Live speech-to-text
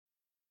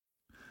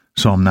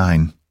Psalm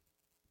 9.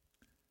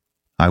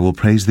 I will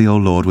praise thee, O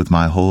Lord, with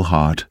my whole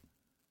heart.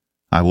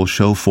 I will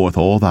show forth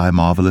all thy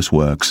marvelous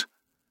works.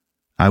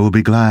 I will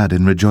be glad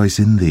and rejoice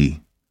in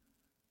thee.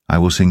 I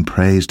will sing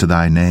praise to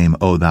thy name,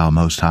 O thou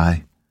Most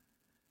High.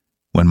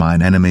 When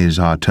mine enemies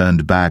are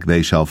turned back,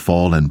 they shall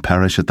fall and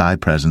perish at thy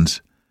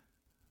presence.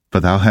 For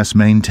thou hast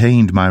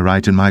maintained my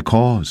right and my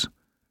cause.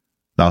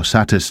 Thou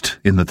sattest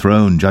in the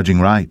throne, judging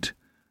right.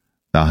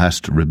 Thou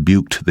hast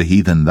rebuked the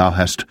heathen, thou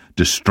hast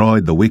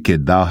destroyed the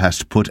wicked, thou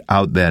hast put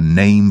out their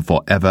name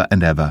for ever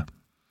and ever.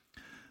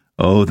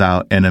 O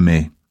thou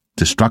enemy,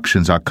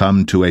 destructions are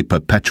come to a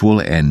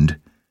perpetual end,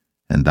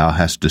 and thou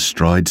hast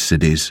destroyed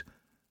cities.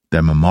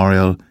 Their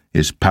memorial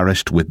is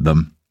perished with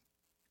them.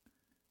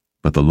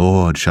 But the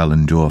Lord shall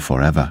endure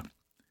forever.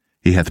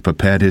 He hath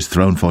prepared his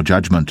throne for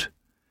judgment,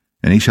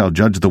 and he shall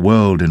judge the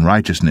world in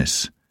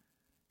righteousness.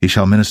 He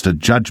shall minister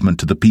judgment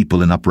to the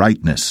people in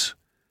uprightness.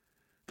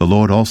 The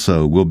Lord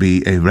also will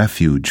be a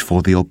refuge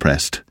for the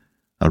oppressed,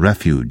 a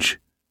refuge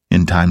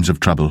in times of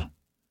trouble.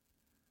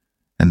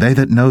 And they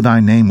that know thy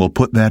name will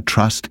put their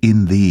trust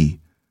in thee,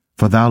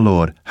 for thou,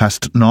 Lord,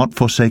 hast not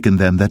forsaken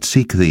them that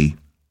seek thee.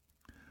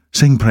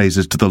 Sing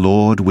praises to the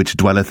Lord which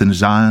dwelleth in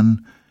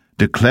Zion.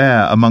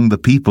 Declare among the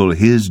people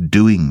his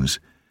doings.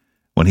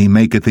 When he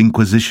maketh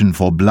inquisition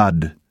for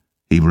blood,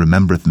 he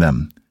remembereth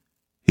them.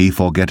 He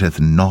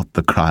forgetteth not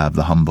the cry of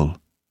the humble.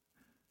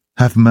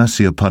 Have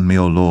mercy upon me,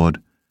 O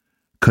Lord.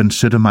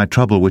 Consider my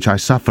trouble which I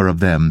suffer of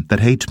them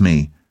that hate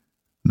me,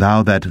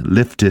 thou that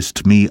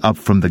liftest me up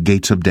from the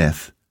gates of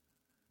death.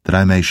 That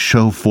I may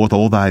show forth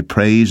all thy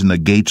praise in the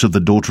gates of the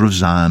daughter of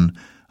Zion,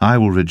 I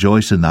will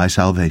rejoice in thy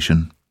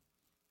salvation.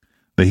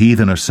 The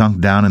heathen are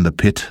sunk down in the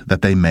pit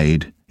that they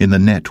made, in the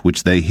net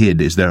which they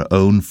hid is their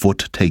own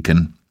foot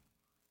taken.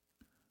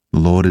 The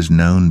Lord is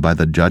known by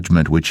the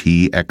judgment which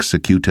he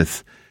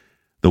executeth.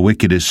 The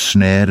wicked is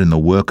snared in the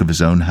work of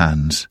his own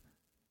hands.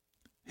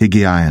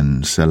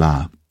 Higgaion,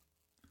 Selah.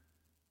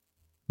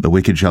 The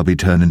wicked shall be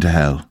turned into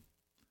hell,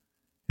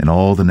 and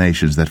all the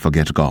nations that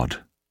forget God.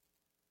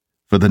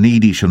 For the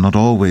needy shall not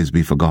always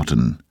be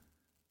forgotten.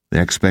 The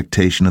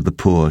expectation of the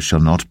poor shall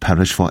not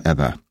perish for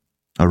ever.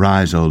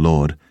 Arise, O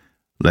Lord,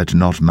 let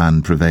not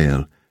man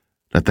prevail.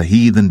 Let the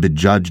heathen be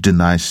judged in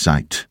thy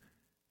sight.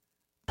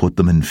 Put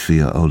them in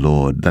fear, O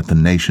Lord, that the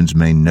nations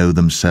may know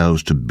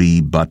themselves to be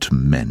but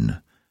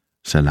men.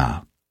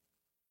 Selah.